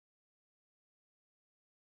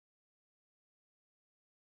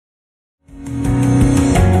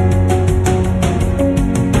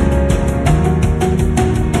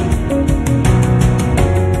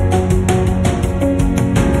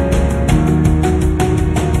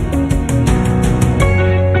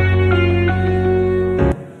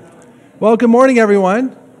Well, good morning,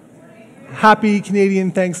 everyone. Happy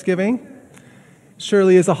Canadian Thanksgiving.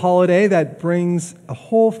 Surely is a holiday that brings a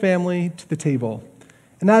whole family to the table.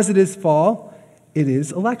 And as it is fall, it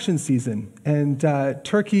is election season. And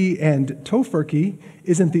turkey and tofurkey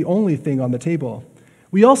isn't the only thing on the table.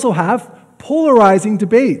 We also have polarizing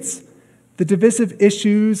debates, the divisive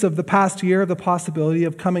issues of the past year, the possibility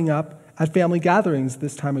of coming up at family gatherings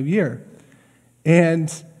this time of year.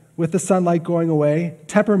 And with the sunlight going away,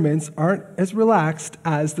 temperaments aren't as relaxed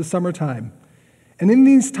as the summertime. And in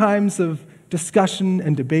these times of discussion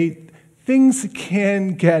and debate, things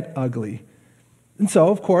can get ugly. And so,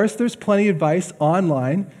 of course, there's plenty of advice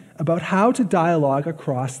online about how to dialogue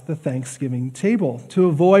across the Thanksgiving table to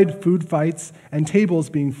avoid food fights and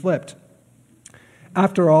tables being flipped.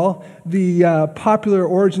 After all, the popular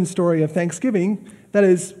origin story of Thanksgiving, that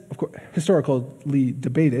is, of course, historically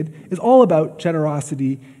debated, is all about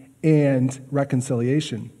generosity and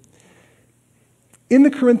reconciliation. In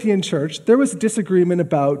the Corinthian church, there was disagreement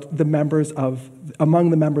about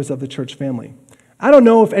among the members of the church family. I don't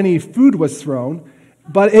know if any food was thrown,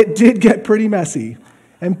 but it did get pretty messy,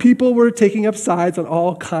 and people were taking up sides on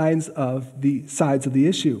all kinds of the sides of the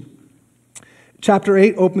issue. Chapter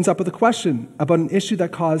 8 opens up with a question about an issue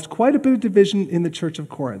that caused quite a bit of division in the church of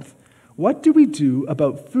Corinth. What do we do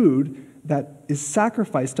about food that is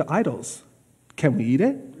sacrificed to idols? Can we eat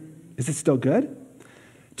it? Is it still good?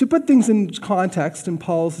 To put things in context, in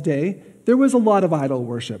Paul's day, there was a lot of idol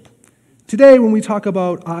worship. Today, when we talk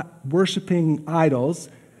about worshiping idols,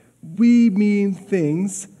 we mean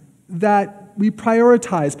things that we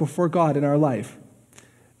prioritize before God in our life.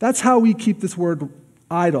 That's how we keep this word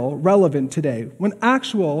idol relevant today, when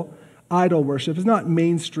actual idol worship is not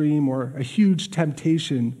mainstream or a huge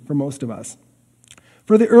temptation for most of us.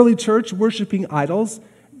 For the early church, worshiping idols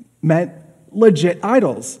meant legit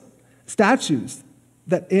idols, statues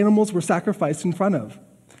that animals were sacrificed in front of.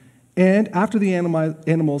 And after the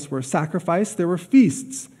animals were sacrificed, there were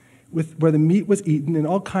feasts where the meat was eaten and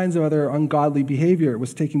all kinds of other ungodly behavior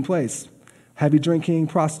was taking place. Heavy drinking,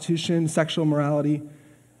 prostitution, sexual immorality.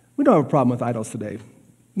 We don't have a problem with idols today.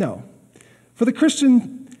 No. For the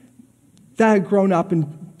Christian that had grown up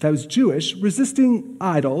and that was Jewish, resisting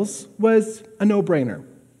idols was a no-brainer.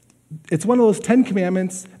 It's one of those 10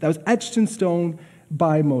 commandments that was etched in stone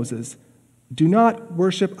by Moses. Do not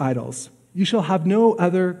worship idols. You shall have no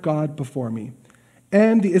other God before me.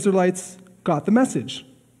 And the Israelites got the message.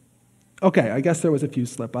 Okay, I guess there was a few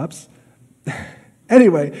slip-ups.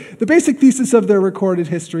 Anyway, the basic thesis of their recorded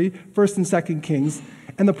history, 1st and 2nd Kings,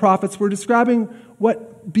 and the prophets were describing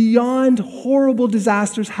what beyond horrible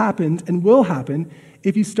disasters happened and will happen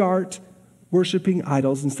if you start worshiping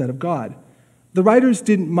idols instead of God. The writers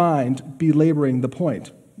didn't mind belaboring the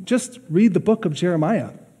point. Just read the book of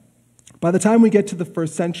Jeremiah. By the time we get to the 1st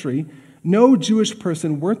century, no Jewish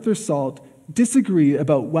person worth their salt disagreed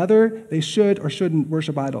about whether they should or shouldn't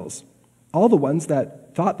worship idols. All the ones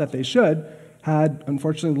that thought that they should had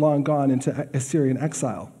unfortunately long gone into Assyrian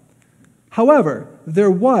exile. However,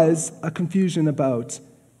 there was a confusion about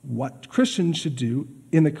what Christians should do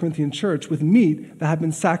in the Corinthian church with meat that had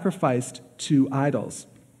been sacrificed to idols.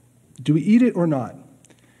 Do we eat it or not?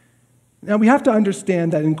 Now, we have to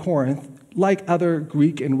understand that in Corinth, like other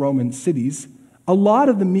Greek and Roman cities, a lot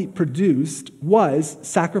of the meat produced was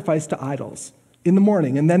sacrificed to idols in the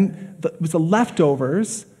morning, and then it was the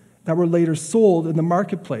leftovers that were later sold in the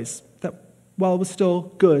marketplace, that, well, it was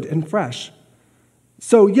still good and fresh.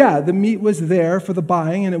 So yeah, the meat was there for the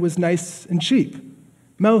buying, and it was nice and cheap.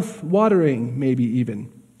 Mouth-watering, maybe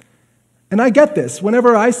even. And I get this.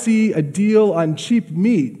 Whenever I see a deal on cheap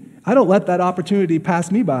meat, I don't let that opportunity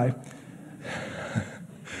pass me by.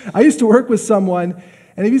 I used to work with someone,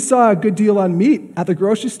 and if he saw a good deal on meat at the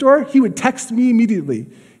grocery store, he would text me immediately.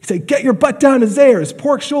 He'd say, "Get your butt down to Zayre's.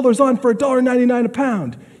 Pork shoulders on for $1.99 a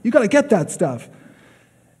pound. You got to get that stuff."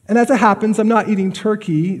 And as it happens, I'm not eating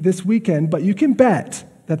turkey this weekend, but you can bet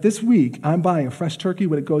that this week I'm buying a fresh turkey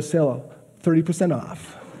when it goes sale 30%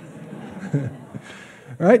 off. All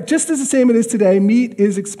right? Just as the same it is today, meat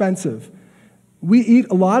is expensive. We eat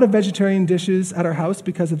a lot of vegetarian dishes at our house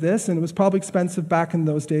because of this, and it was probably expensive back in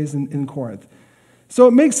those days in Corinth. So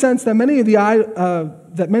it makes sense that many of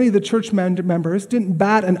the church members didn't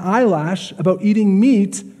bat an eyelash about eating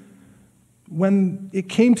meat when it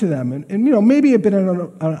came to them. And maybe it had been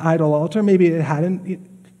on an idol altar, maybe it hadn't.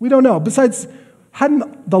 We don't know. Besides,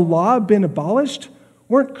 hadn't the law been abolished?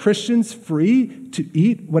 Weren't Christians free to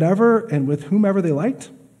eat whatever and with whomever they liked?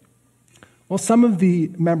 Well, some of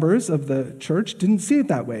the members of the church didn't see it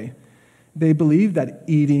that way. They believed that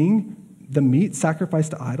eating the meat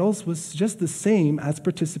sacrificed to idols was just the same as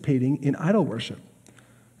participating in idol worship.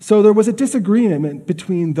 So there was a disagreement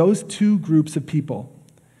between those two groups of people.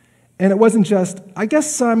 And it wasn't just, I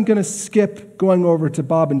guess I'm going to skip going over to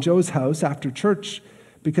Bob and Joe's house after church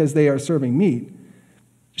because they are serving meat.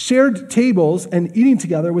 Shared tables and eating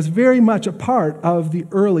together was very much a part of the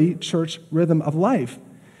early church rhythm of life.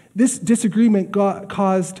 This disagreement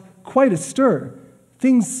caused quite a stir.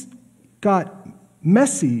 Things got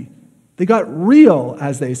messy. They got real,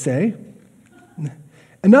 as they say.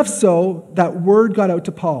 Enough so that word got out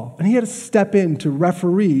to Paul, and he had to step in to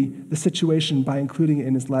referee the situation by including it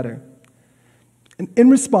in his letter. And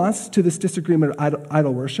in response to this disagreement of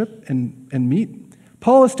idol worship and meat,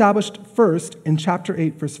 Paul established first in chapter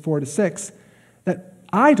 8, verse 4 to 6, that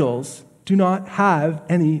idols do not have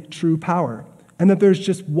any true power, and that there's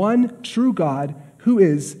just one true God who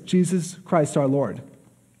is Jesus Christ our Lord.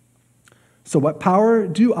 So what power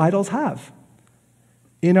do idols have?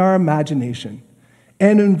 In our imagination.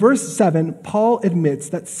 And in verse 7, Paul admits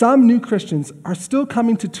that some new Christians are still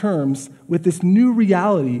coming to terms with this new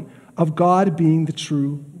reality of God being the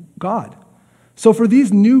true God. So for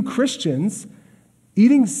these new Christians,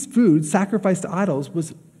 eating food sacrificed to idols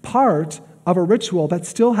was part of a ritual that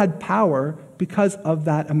still had power because of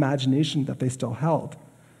that imagination that they still held.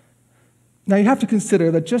 Now you have to consider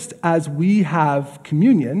that just as we have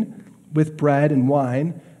communion with bread and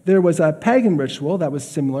wine, there was a pagan ritual that was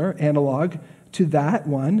similar, analog to that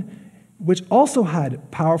one, which also had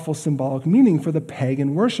powerful symbolic meaning for the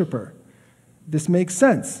pagan worshiper. This makes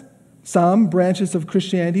sense. Some branches of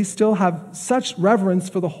Christianity still have such reverence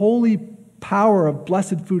for the holy power of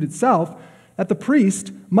blessed food itself that the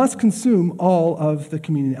priest must consume all of the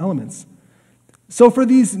communion elements. So for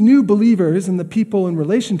these new believers and the people in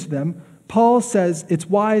relation to them, Paul says it's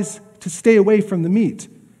wise to stay away from the meat,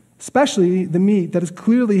 especially the meat that has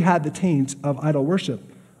clearly had the taint of idol worship.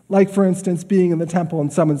 Like, for instance, being in the temple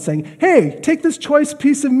and someone saying, hey, take this choice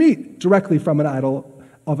piece of meat directly from an idol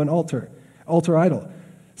of an altar idol.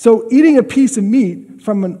 So eating a piece of meat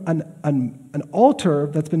from an altar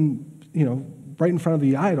that's been, right in front of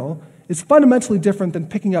the idol is fundamentally different than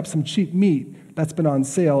picking up some cheap meat that's been on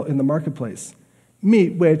sale in the marketplace.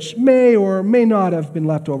 Meat which may or may not have been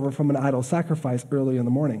left over from an idol sacrifice early in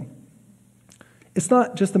the morning. It's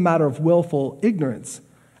not just a matter of willful ignorance.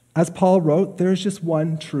 As Paul wrote, there is just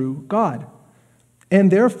one true God.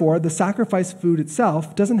 And therefore, the sacrifice food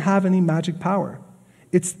itself doesn't have any magic power.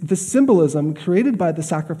 It's the symbolism created by the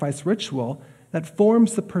sacrifice ritual that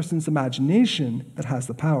forms the person's imagination that has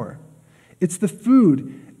the power. It's the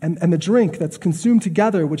food and the drink that's consumed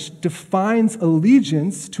together which defines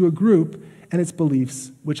allegiance to a group and its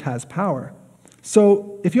beliefs, which has power.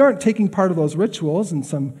 So if you aren't taking part of those rituals and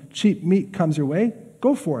some cheap meat comes your way,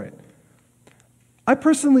 go for it. I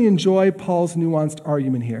personally enjoy Paul's nuanced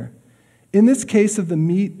argument here. In this case of the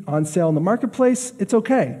meat on sale in the marketplace, it's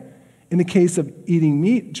okay. In the case of eating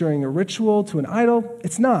meat during a ritual to an idol,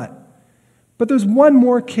 it's not. But there's one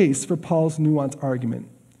more case for Paul's nuanced argument.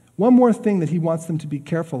 One more thing that he wants them to be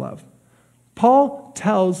careful of. Paul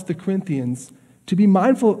tells the Corinthians to be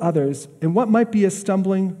mindful of others in what might be a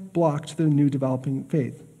stumbling block to their new developing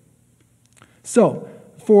faith. So,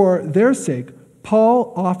 for their sake,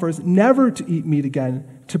 Paul offers never to eat meat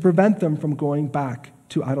again to prevent them from going back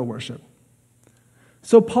to idol worship.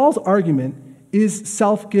 So Paul's argument is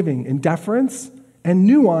self-giving in deference and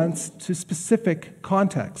nuance to specific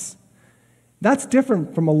contexts. That's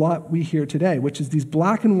different from a lot we hear today, which is these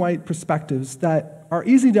black and white perspectives that are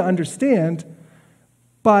easy to understand,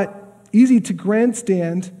 but easy to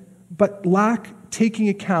grandstand, but lack taking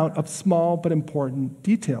account of small but important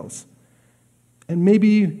details. And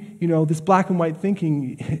maybe, this black and white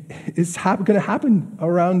thinking is going to happen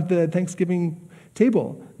around the Thanksgiving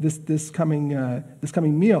table this coming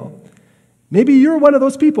meal. Maybe you're one of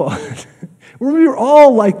those people. We're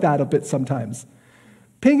all like that a bit sometimes.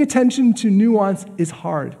 Paying attention to nuance is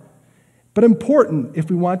hard, but important if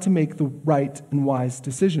we want to make the right and wise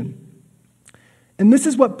decision. And this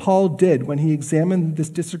is what Paul did when he examined this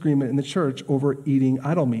disagreement in the church over eating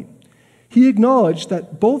idol meat. He acknowledged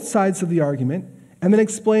that both sides of the argument and then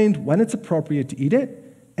explained when it's appropriate to eat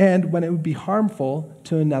it and when it would be harmful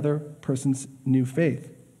to another person's new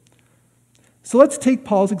faith. So let's take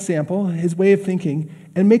Paul's example, his way of thinking,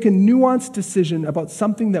 and make a nuanced decision about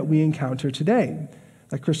something that we encounter today,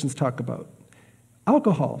 that Christians talk about.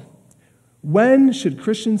 Alcohol. When should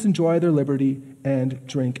Christians enjoy their liberty and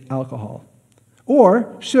drink alcohol?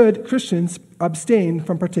 Or should Christians abstain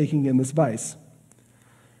from partaking in this vice?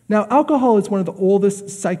 Now, alcohol is one of the oldest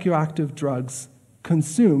psychoactive drugs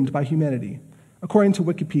consumed by humanity. According to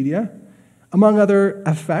Wikipedia, among other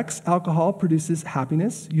effects, alcohol produces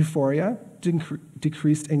happiness, euphoria,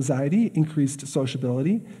 decreased anxiety, increased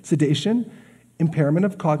sociability, sedation, impairment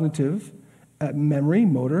of cognitive, memory,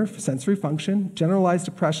 motor, sensory function, generalized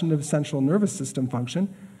depression of central nervous system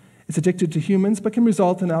function. It's addicted to humans, but can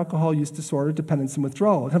result in alcohol use disorder, dependence, and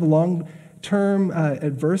withdrawal. It have a long-term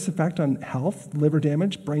adverse effect on health, liver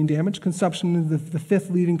damage, brain damage. Consumption is the fifth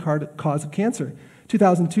leading cause of cancer.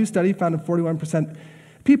 2002 study found that 41%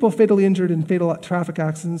 people fatally injured in fatal traffic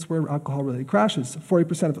accidents were alcohol-related crashes.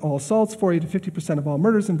 40% of all assaults, 40 to 50% of all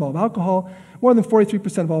murders involve alcohol. More than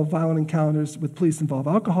 43% of all violent encounters with police involve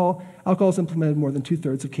alcohol. Alcohol is implemented in more than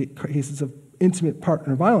two-thirds of cases of intimate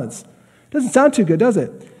partner violence. Doesn't sound too good, does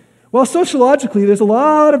it? Well, sociologically, there's a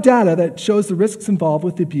lot of data that shows the risks involved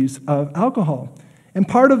with the abuse of alcohol. And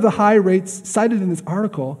part of the high rates cited in this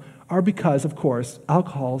article are because, of course,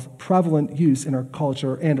 alcohol's prevalent use in our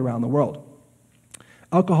culture and around the world.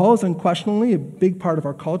 Alcohol is unquestionably a big part of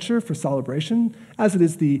our culture for celebration, as it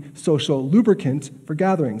is the social lubricant for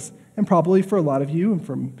gatherings. And probably for a lot of you, and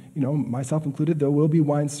from myself included, there will be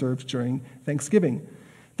wine served during Thanksgiving.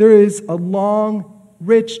 There is a long,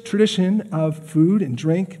 rich tradition of food and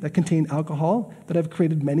drink that contain alcohol that have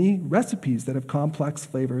created many recipes that have complex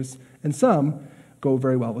flavors, and some go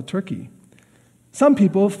very well with turkey. Some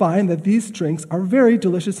people find that these drinks are very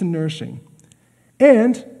delicious and nourishing.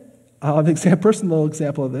 And I'll have a personal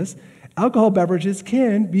example of this. Alcohol beverages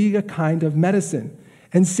can be a kind of medicine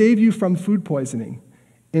and save you from food poisoning.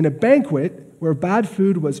 In a banquet where bad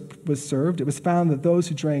food was served, it was found that those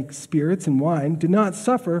who drank spirits and wine did not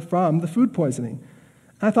suffer from the food poisoning.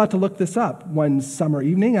 I thought to look this up one summer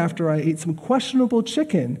evening after I ate some questionable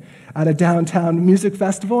chicken at a downtown music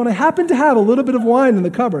festival, and I happened to have a little bit of wine in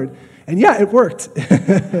the cupboard. And yeah, it worked.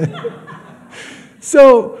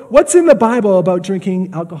 So, what's in the Bible about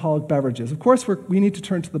drinking alcoholic beverages? Of course, we need to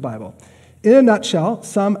turn to the Bible. In a nutshell,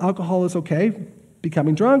 some alcohol is okay.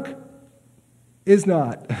 Becoming drunk is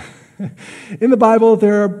not. In the Bible,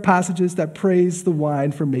 there are passages that praise the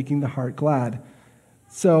wine for making the heart glad.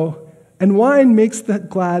 And wine makes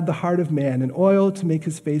glad the heart of man, and oil to make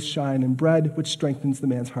his face shine, and bread which strengthens the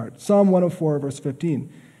man's heart. Psalm 104, verse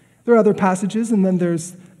 15. There are other passages, and then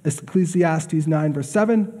there's Ecclesiastes 9, verse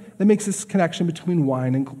 7, that makes this connection between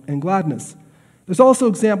wine and gladness. There's also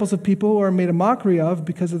examples of people who are made a mockery of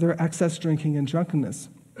because of their excess drinking and drunkenness.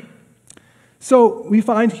 So we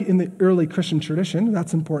find in the early Christian tradition,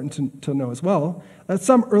 that's important to know as well, that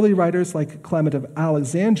some early writers like Clement of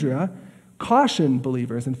Alexandria caution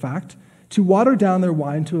believers, in fact, to water down their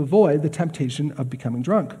wine to avoid the temptation of becoming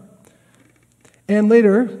drunk. And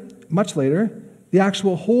later, much later, the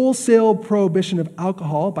actual wholesale prohibition of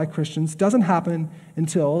alcohol by Christians doesn't happen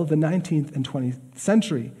until the 19th and 20th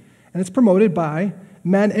century. And it's promoted by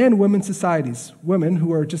men and women's societies, women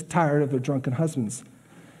who are just tired of their drunken husbands.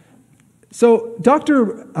 So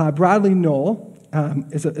Dr. Bradley Knoll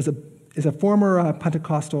is a former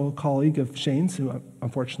Pentecostal colleague of Shane's, who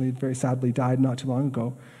unfortunately very sadly died not too long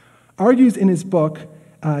ago, argues in his book,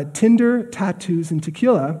 Tinder, Tattoos, and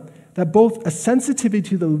Tequila, that both a sensitivity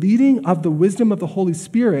to the leading of the wisdom of the Holy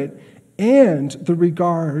Spirit and the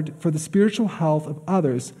regard for the spiritual health of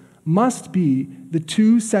others must be the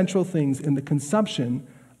two central things in the consumption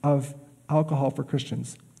of alcohol for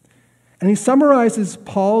Christians. And he summarizes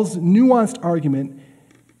Paul's nuanced argument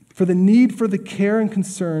for the need for the care and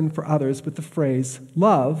concern for others with the phrase,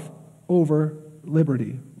 love over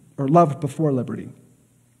liberty, or love before liberty.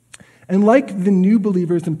 And like the new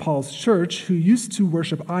believers in Paul's church who used to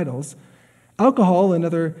worship idols, alcohol and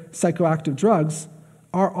other psychoactive drugs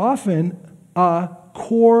are often a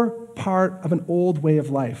core part of an old way of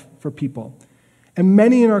life for people. And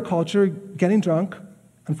many in our culture, getting drunk,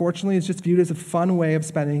 unfortunately, is just viewed as a fun way of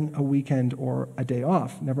spending a weekend or a day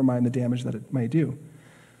off, never mind the damage that it may do.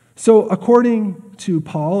 So according to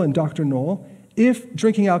Paul and Dr. Knoll, if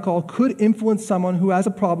drinking alcohol could influence someone who has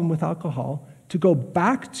a problem with alcohol to go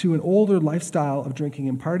back to an older lifestyle of drinking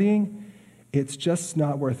and partying, it's just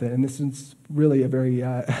not worth it. And this is really a very,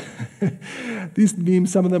 these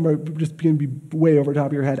memes, some of them are just going to be way over the top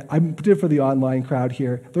of your head. I did it for the online crowd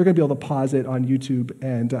here. They're going to be able to pause it on YouTube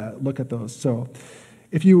and look at those. So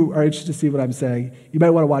if you are interested to see what I'm saying, you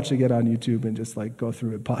might want to watch it again on YouTube and just go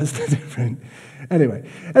through and pause the different. Anyway,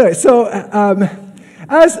 so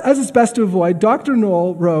as it's best to avoid, Dr.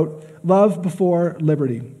 Knoll wrote, Love Before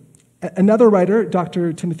Liberty. Another writer,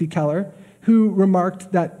 Dr. Timothy Keller, who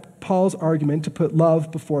remarked that Paul's argument to put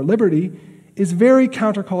love before liberty is very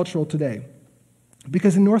countercultural today.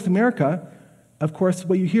 Because in North America, of course,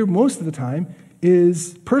 what you hear most of the time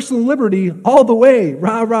is personal liberty all the way,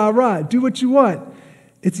 rah, rah, rah, do what you want.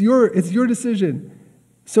 It's your decision.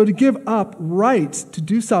 So to give up right to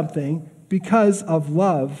do something because of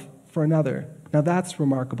love for another. Now that's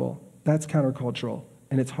remarkable. That's countercultural,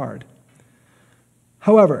 and it's hard.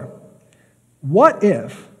 However, what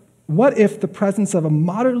if the presence of a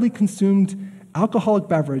moderately consumed alcoholic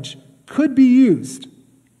beverage could be used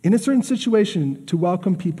in a certain situation to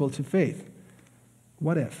welcome people to faith?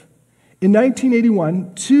 What if? In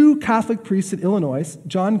 1981, two Catholic priests in Illinois,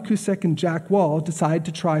 John Cusack and Jack Wall, decided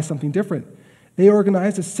to try something different. They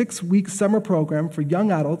organized a 6-week summer program for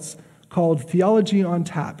young adults called Theology on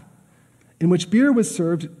Tap, in which beer was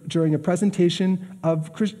served during a presentation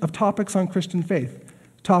of topics on Christian faith.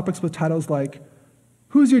 Topics with titles like,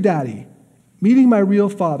 Who's Your Daddy? Meeting My Real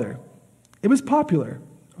Father. It was popular.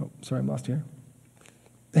 Oh, sorry, I'm lost here.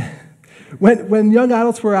 When young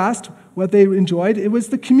adults were asked what they enjoyed, it was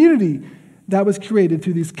the community that was created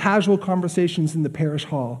through these casual conversations in the parish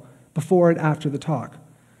hall before and after the talk.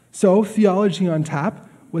 So Theology on Tap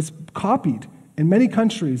was copied in many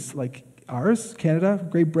countries like ours, Canada,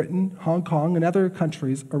 Great Britain, Hong Kong, and other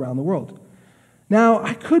countries around the world. Now,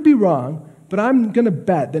 I could be wrong, but I'm going to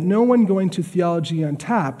bet that no one going to Theology on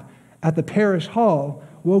Tap at the parish hall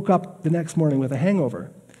woke up the next morning with a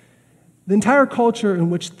hangover. The entire culture in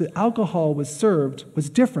which the alcohol was served was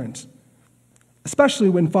different, especially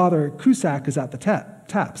when Father Cusack is at the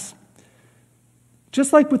taps.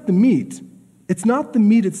 Just like with the meat, it's not the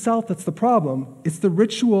meat itself that's the problem, it's the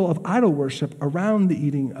ritual of idol worship around the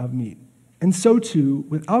eating of meat. And so too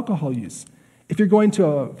with alcohol use. If you're going to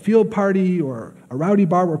a field party or a rowdy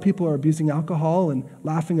bar where people are abusing alcohol and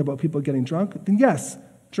laughing about people getting drunk, then yes,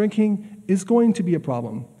 drinking is going to be a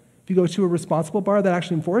problem. If you go to a responsible bar that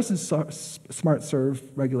actually enforces smart serve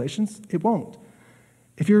regulations, it won't.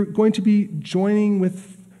 If you're going to be joining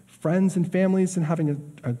with friends and families and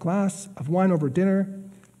having a glass of wine over dinner,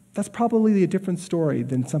 that's probably a different story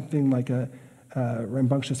than something like a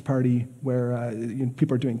rambunctious party where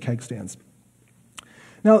people are doing keg stands.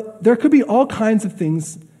 Now, there could be all kinds of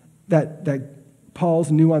things that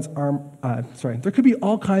Paul's nuanced there could be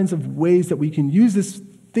all kinds of ways that we can use this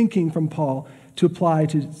thinking from Paul to apply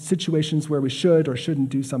to situations where we should or shouldn't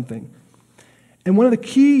do something. And one of the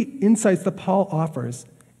key insights that Paul offers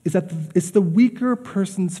is that it's the weaker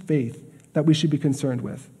person's faith that we should be concerned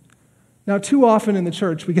with. Now, too often in the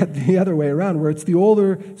church, we get the other way around, where it's the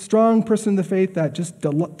older, strong person in the faith that just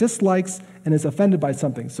dislikes and is offended by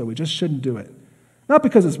something, so we just shouldn't do it. Not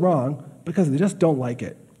because it's wrong, because they just don't like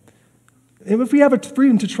it. And if we have a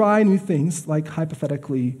freedom to try new things, like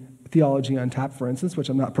hypothetically Theology on Tap, for instance, which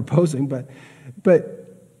I'm not proposing, but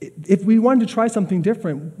if we wanted to try something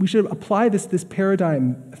different, we should apply this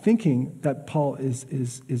paradigm thinking that Paul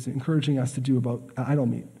is encouraging us to do about idol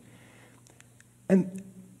meat.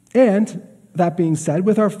 And that being said,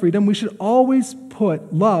 with our freedom, we should always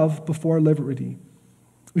put love before liberty.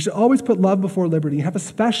 We should always put love before liberty, have a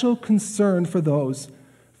special concern for those,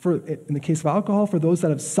 in the case of alcohol, for those that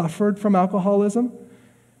have suffered from alcoholism.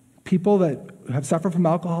 People that have suffered from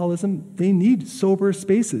alcoholism, they need sober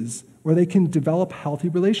spaces where they can develop healthy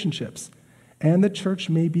relationships. And the church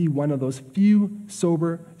may be one of those few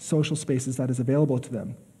sober social spaces that is available to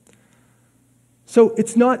them. So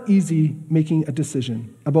it's not easy making a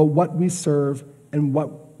decision about what we serve and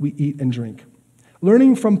what we eat and drink.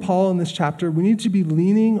 Learning from Paul in this chapter, we need to be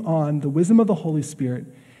leaning on the wisdom of the Holy Spirit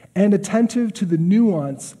and attentive to the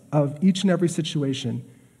nuance of each and every situation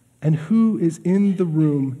and who is in the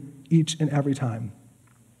room each and every time.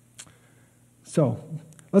 So,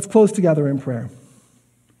 let's close together in prayer.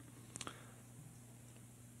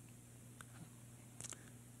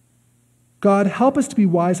 God, help us to be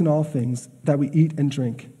wise in all things that we eat and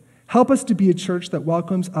drink. Help us to be a church that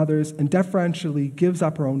welcomes others and deferentially gives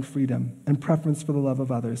up our own freedom and preference for the love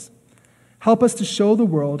of others. Help us to show the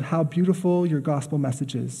world how beautiful your gospel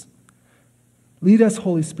message is. Lead us,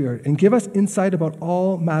 Holy Spirit, and give us insight about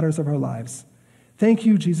all matters of our lives. Thank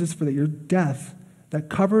you, Jesus, for your death that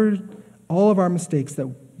covered all of our mistakes that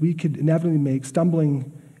we could inevitably make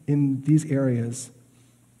stumbling in these areas.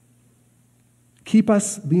 Keep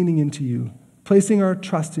us leaning into you, placing our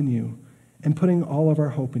trust in you, and putting all of our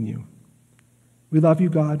hope in you. We love you,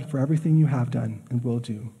 God, for everything you have done and will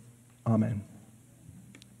do. Amen.